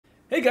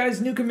Hey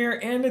guys, Nukem here,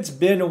 and it's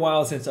been a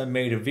while since I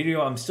made a video.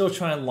 I'm still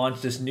trying to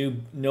launch this new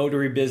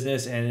notary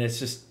business, and it's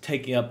just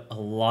taking up a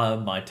lot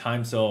of my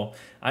time. So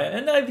I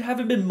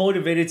haven't been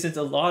motivated since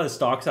a lot of the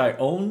stocks I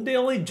own, they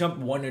only jumped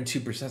 1 or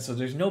 2%. So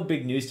there's no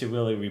big news to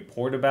really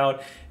report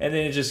about. And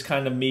then it's just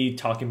kind of me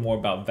talking more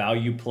about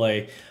value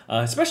play,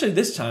 especially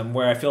this time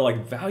where I feel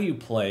like value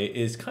play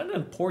is kind of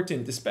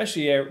important,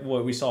 especially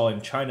what we saw in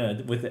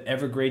China with the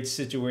Evergrande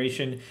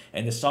situation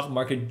and the stock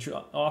market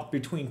drop off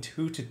between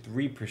 2 to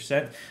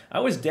 3%. I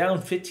was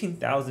down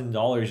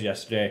 $15,000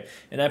 yesterday,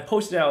 and I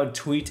posted out a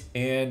tweet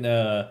and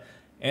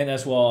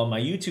as well on my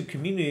YouTube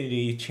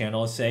community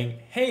channel saying,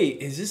 hey,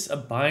 is this a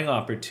buying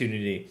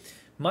opportunity?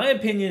 My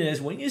opinion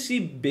is when you see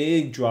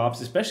big drops,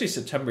 especially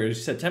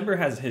September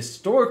has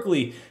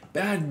historically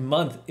bad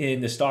month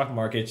in the stock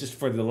market. Just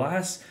for the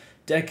last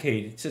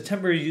decade,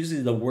 September is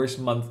usually the worst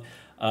month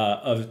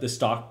of the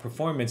stock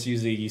performance.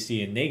 Usually you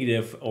see a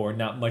negative or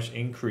not much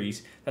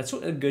increase. That's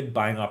a good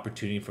buying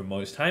opportunity for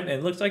most time, and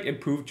it looks like it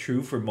proved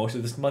true for most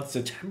of this month.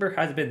 September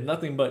has been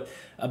nothing but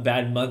a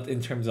bad month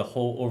in terms of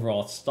whole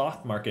overall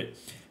stock market.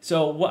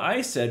 So what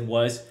I said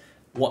was,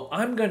 what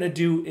I'm gonna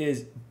do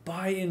is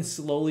buy in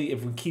slowly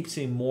if we keep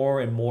seeing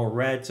more and more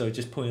red. So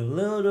just putting a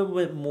little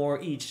bit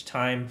more each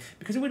time,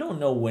 because we don't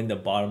know when the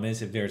bottom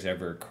is, if there's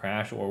ever a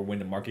crash, or when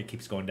the market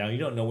keeps going down. You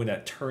don't know when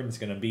that turn is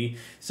gonna be.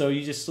 So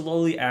you just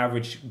slowly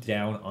average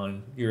down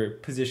on your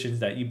positions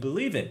that you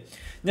believe in.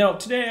 Now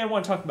today I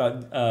want to talk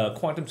about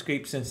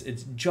QuantumScape, since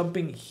it's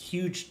jumping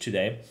huge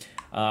today.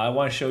 I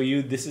want to show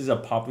you, this is a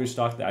popular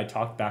stock that I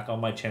talked back on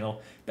my channel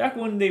back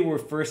when they were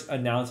first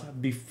announced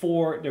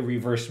before the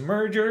reverse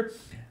merger.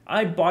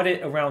 I bought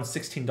it around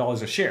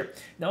 $16 a share.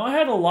 Now I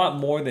had a lot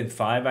more than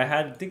 5. I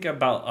had, I think,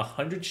 about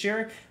 100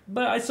 share,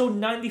 but I sold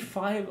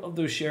 95 of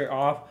those shares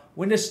off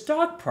when the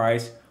stock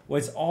price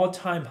was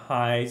all-time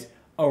highs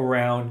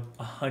around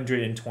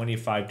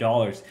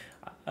 $125.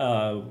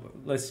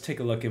 Let's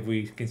take a look if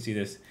we can see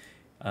this.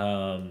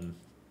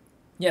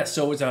 Yeah,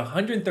 so it was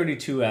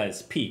 132 at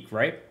its peak,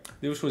 right?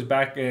 This was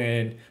back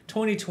in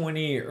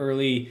 2020,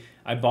 early.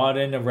 I bought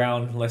in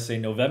around, let's say,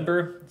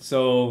 November.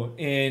 So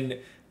in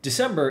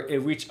December, it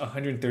reached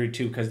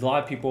 132 because a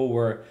lot of people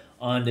were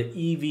on the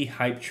EV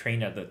hype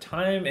train at the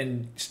time.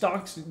 And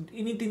stocks,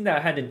 anything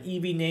that had an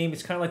EV name,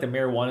 it's kind of like the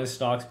marijuana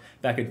stocks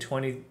back in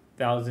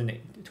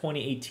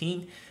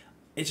 2018.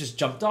 It just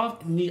jumped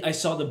off. And I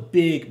saw the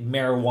big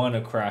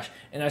marijuana crash.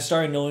 And I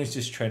started noticing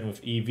this trend with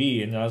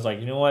EV. And I was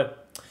like, you know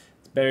what?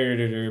 It's better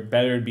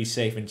to be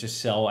safe and just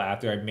sell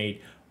after I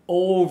made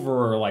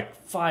over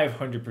like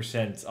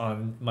 500%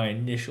 on my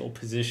initial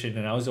position,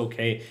 and I was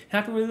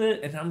happy with it,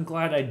 and I'm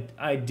glad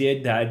I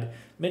did that. I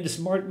made a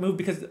smart move,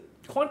 because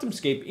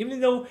QuantumScape, even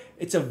though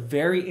it's a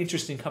very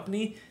interesting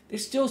company, they're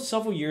still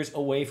several years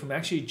away from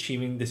actually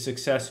achieving the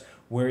success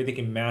where they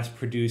can mass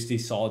produce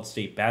these solid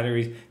state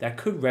batteries that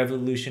could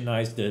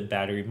revolutionize the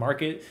battery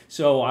market.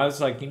 So I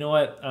was like, you know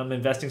what, I'm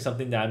investing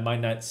something that I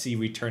might not see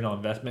return on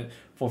investment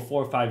for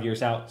 4 or 5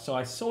 years out. So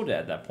I sold it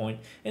at that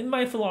point. And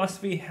my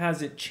philosophy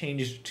hasn't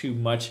changed too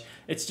much.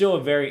 It's still a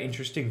very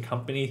interesting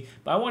company,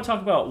 but I want to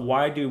talk about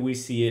why do we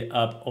see it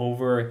up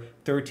over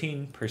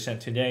 13%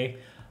 today.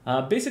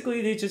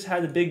 Basically, they just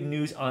had the big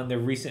news on their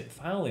recent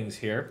filings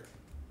here.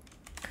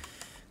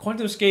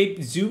 QuantumScape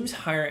zooms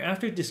higher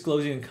after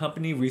disclosing the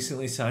company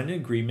recently signed an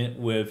agreement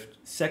with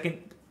second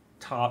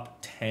top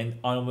 10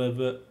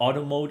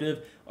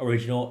 automotive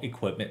original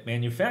equipment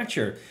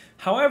manufacturer.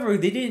 However,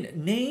 they didn't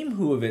name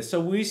who of it.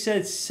 So we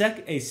said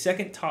a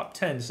second top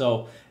 10.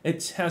 So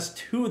it has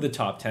 2 of the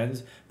top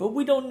 10s, but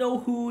we don't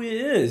know who it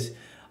is.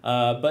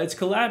 But it's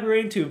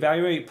collaborating to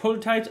evaluate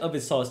prototypes of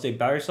its solid-state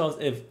battery cells.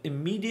 If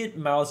immediate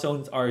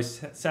milestones are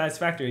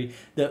satisfactory,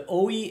 the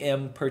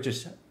OEM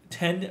purchased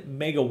 10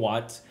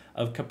 megawatts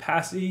of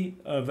capacity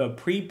of a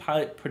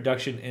pre-pilot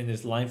production in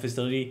its line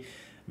facility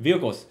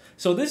vehicles.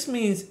 So this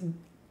means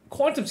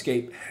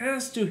QuantumScape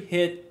has to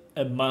hit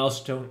a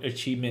milestone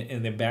achievement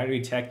in the battery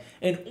tech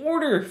in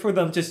order for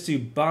them just to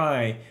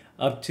buy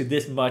up to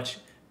this much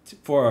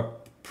for a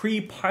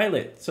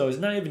pre-pilot. So it's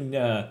not even,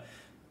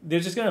 they're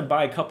just gonna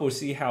buy a couple to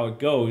see how it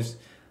goes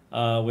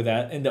with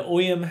that. And the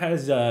OEM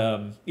has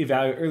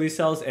evaluated early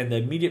cells, and the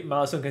immediate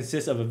milestone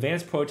consists of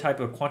advanced prototype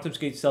of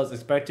QuantumScape cells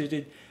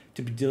expected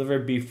to be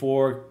delivered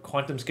before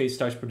QuantumScape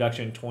starts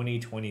production in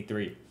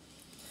 2023.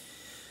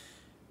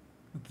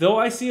 Though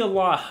I see a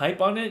lot of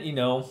hype on it, you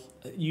know,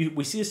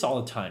 we see this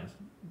all the time.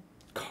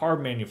 Car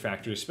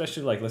manufacturers,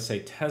 especially like, let's say,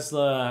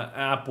 Tesla,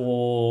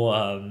 Apple,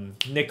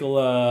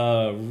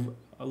 Nikola,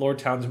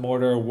 Lordstown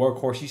Motor,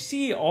 Workhorse, you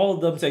see all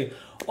of them say,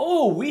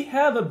 oh, we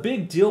have a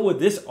big deal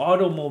with this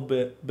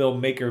automobile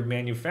maker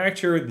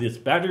manufacturer, this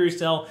battery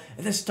cell,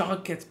 and the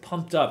stock gets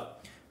pumped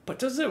up. But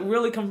does it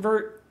really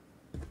convert?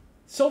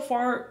 So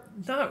far,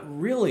 not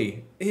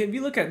really. If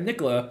you look at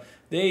Nikola,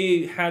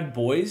 they had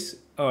Boys,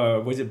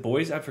 was it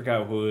Boys? I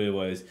forgot who it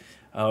was.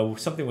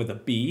 Something with a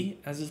B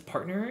as his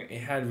partner.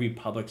 It had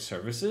Republic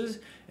Services.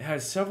 It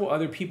had several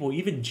other people,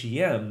 even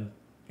GM,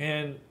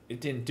 and it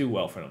didn't do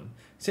well for them.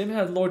 Same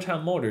had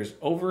Lordstown Motors,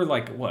 over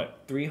like what,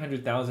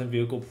 300,000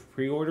 vehicle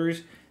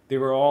pre-orders. They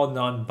were all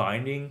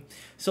non-binding.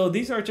 So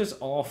these are just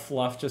all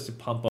fluff just to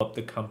pump up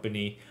the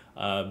company.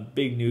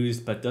 Big news,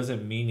 but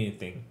doesn't mean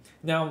anything.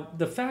 Now,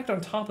 the fact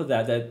on top of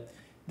that, that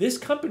this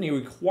company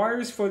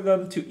requires for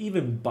them to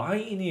even buy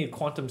any of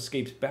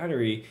QuantumScape's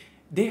battery,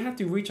 they have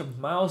to reach a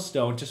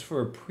milestone just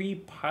for a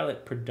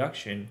pre-pilot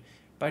production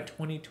by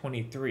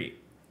 2023.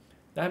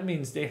 That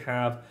means they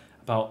have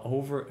about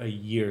over a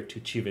year to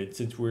achieve it,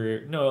 since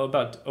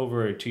about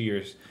over 2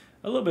 years,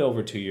 a little bit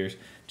over 2 years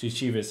to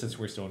achieve it, since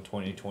we're still in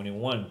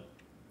 2021.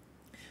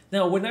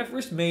 Now, when I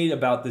first made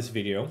about this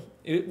video,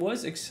 it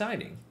was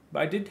exciting,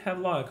 but I did have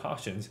a lot of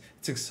cautions.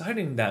 It's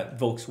exciting that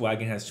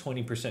Volkswagen has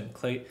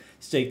 20%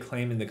 stake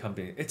claim in the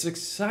company. It's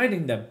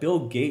exciting that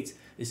Bill Gates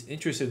is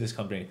interested in this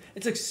company.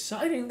 It's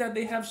exciting that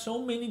they have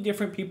so many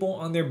different people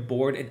on their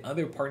board and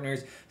other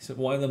partners. So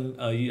one of them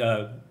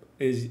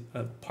is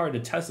a part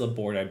of the Tesla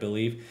board, I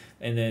believe,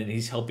 and then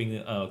he's helping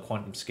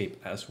QuantumScape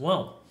as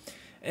well.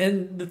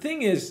 And the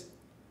thing is,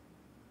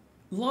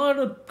 a lot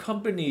of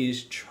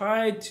companies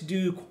tried to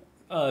do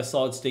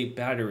solid state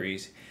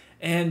batteries,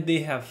 and they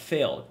have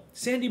failed.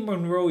 Sandy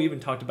Monroe even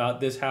talked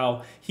about this,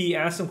 how he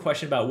asked some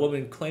question about a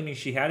woman claiming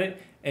she had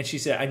it, and she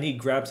said, I need to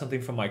grab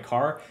something from my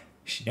car.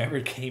 She never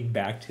came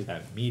back to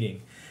that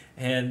meeting.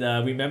 And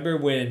remember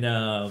when,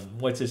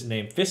 what's his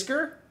name,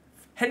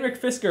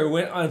 Henrik Fisker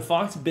went on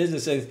Fox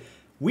Business and says,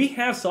 we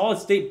have solid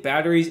state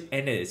batteries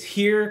and it is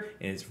here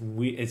and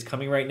it's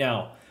coming right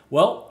now.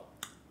 Well,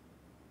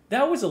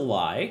 that was a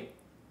lie.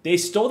 They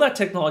stole that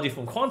technology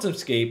from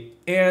QuantumScape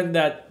and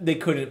that they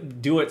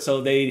couldn't do it, so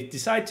they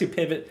decided to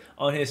pivot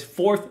on his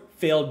fourth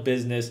failed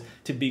business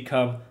to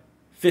become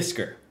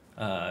Fisker.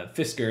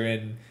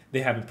 And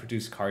they haven't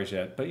produced cars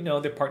yet. But,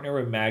 they partner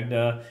with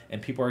Magna,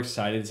 and people are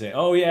excited to say,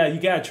 oh, yeah, you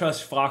got to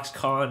trust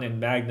Foxconn and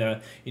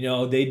Magna.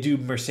 They do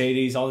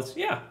Mercedes, all this.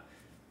 Yeah,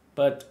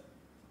 but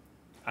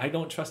I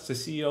don't trust the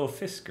CEO of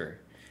Fisker.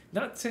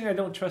 Not saying I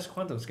don't trust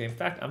QuantumScape. In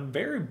fact, I'm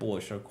very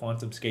bullish on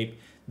QuantumScape,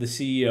 the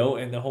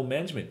CEO, and the whole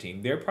management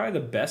team. They're probably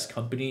the best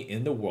company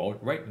in the world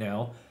right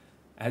now,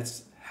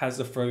 has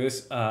the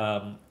furthest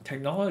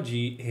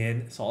technology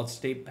in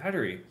solid-state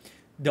battery.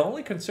 The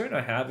only concern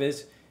I have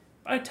is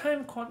by the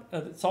time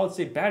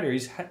solid-state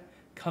batteries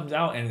comes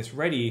out and it's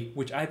ready,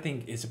 which I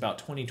think is about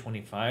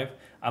 2025,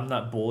 I'm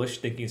not bullish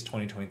thinking it's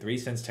 2023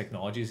 since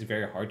technology is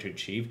very hard to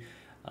achieve,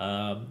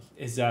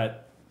 is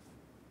that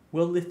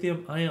will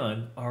lithium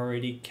ion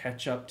already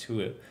catch up to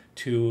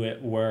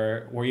it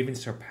or even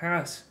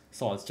surpass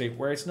solid state,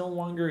 where it's no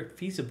longer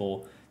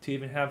feasible to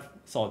even have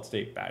solid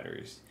state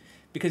batteries?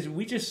 Because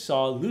we just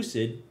saw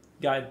Lucid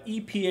got an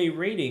EPA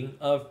rating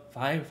of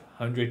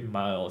 500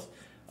 miles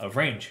of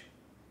range,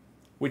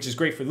 which is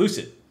great for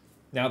Lucid.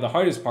 Now the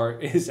hardest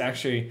part is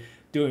actually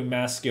doing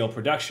mass scale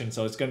production,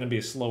 so it's going to be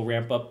a slow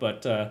ramp up,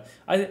 but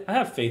I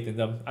have faith in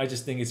them. I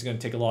just think it's going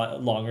to take a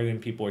lot longer than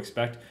people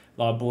expect.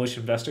 A lot of bullish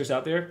investors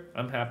out there.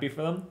 I'm happy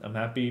for them. I'm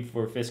happy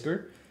for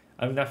Fisker.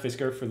 I'm not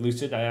Fisker, for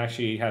Lucid. I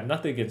actually have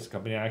nothing against the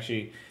company. I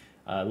actually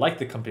like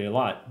the company a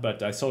lot,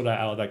 but I sold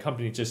out of that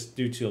company just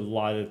due to a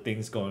lot of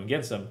things going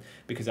against them,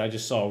 because I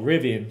just saw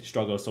Rivian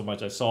struggle so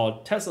much. I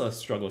saw Tesla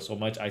struggle so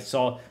much. I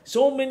saw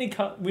so many.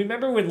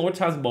 Remember when Lord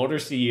Towns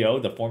Motors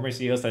CEO, the former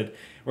CEO, said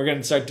we're going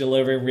to start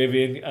delivering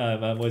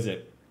Rivian, was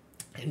it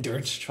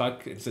endurance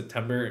truck in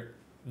September?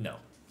 No.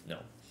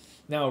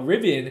 Now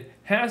Rivian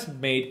has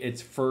made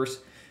its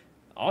first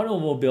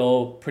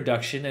automobile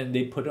production, and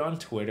they put it on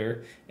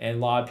Twitter, and a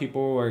lot of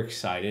people were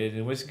excited,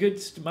 and it was a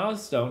good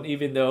milestone,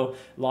 even though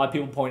a lot of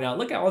people point out,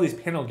 look at all these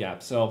panel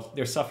gaps. So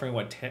they're suffering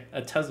what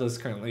Tesla's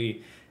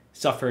currently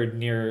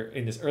suffered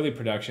in this early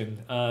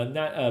production.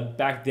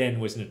 Back then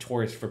was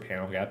notorious for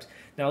panel gaps.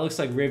 Now it looks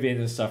like Rivian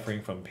is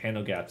suffering from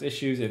panel gaps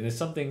issues, and it's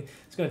something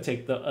that's going to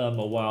take a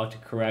while to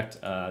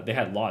correct. They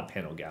had a lot of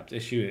panel gaps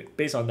issue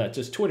based on that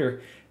just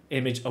Twitter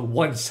image of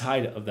one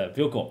side of that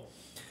vehicle.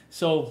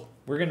 So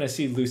we're going to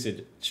see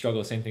Lucid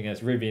struggle, same thing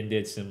as Rivian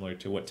did, similar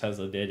to what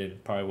Tesla did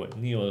and probably what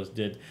Neos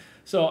did.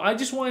 So I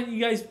just want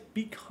you guys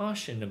be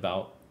cautious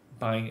about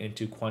buying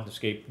into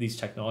QuantumScape, these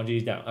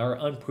technologies that are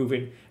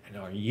unproven and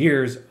are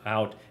years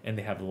out, and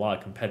they have a lot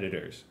of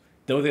competitors.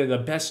 Though they're the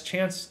best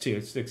chance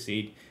to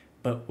succeed,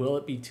 but will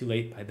it be too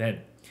late by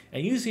then?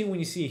 And usually when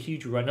you see a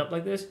huge run-up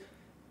like this,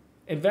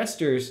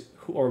 investors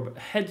or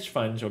hedge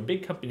funds or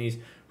big companies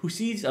who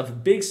sees a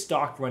big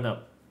stock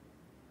run-up,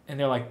 and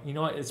they're like, you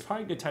know what, it's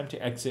probably a good time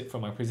to exit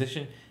from my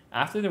position.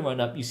 After the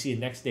run-up, you see the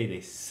next day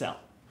they sell.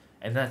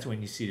 And that's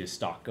when you see the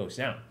stock goes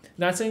down.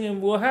 Not saying it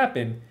will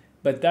happen,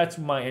 but that's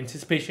my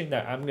anticipation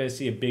that I'm going to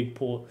see a big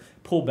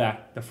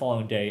pullback the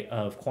following day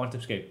of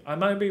QuantumScape. I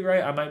might be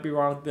right, I might be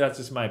wrong. That's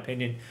just my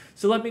opinion.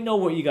 So let me know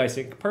what you guys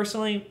think.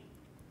 Personally,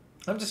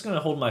 I'm just going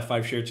to hold my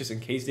 5 shares just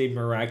in case they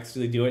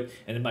miraculously do it,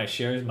 and then my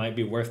shares might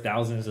be worth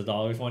thousands of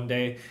dollars one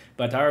day.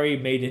 But I already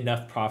made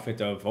enough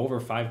profit of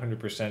over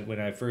 500% when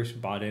I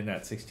first bought in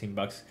at 16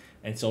 bucks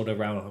and sold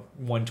around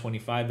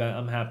 125. That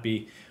I'm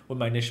happy with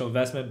my initial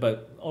investment.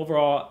 But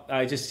overall,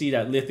 I just see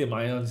that lithium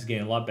ions is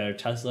getting a lot better.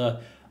 Tesla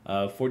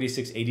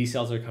 4680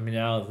 cells are coming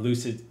out.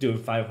 Lucid doing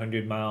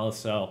 500 miles.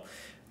 So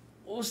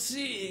we'll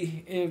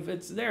see if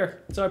it's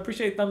there. So I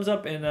appreciate thumbs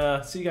up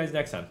and see you guys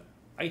next time.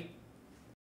 Bye.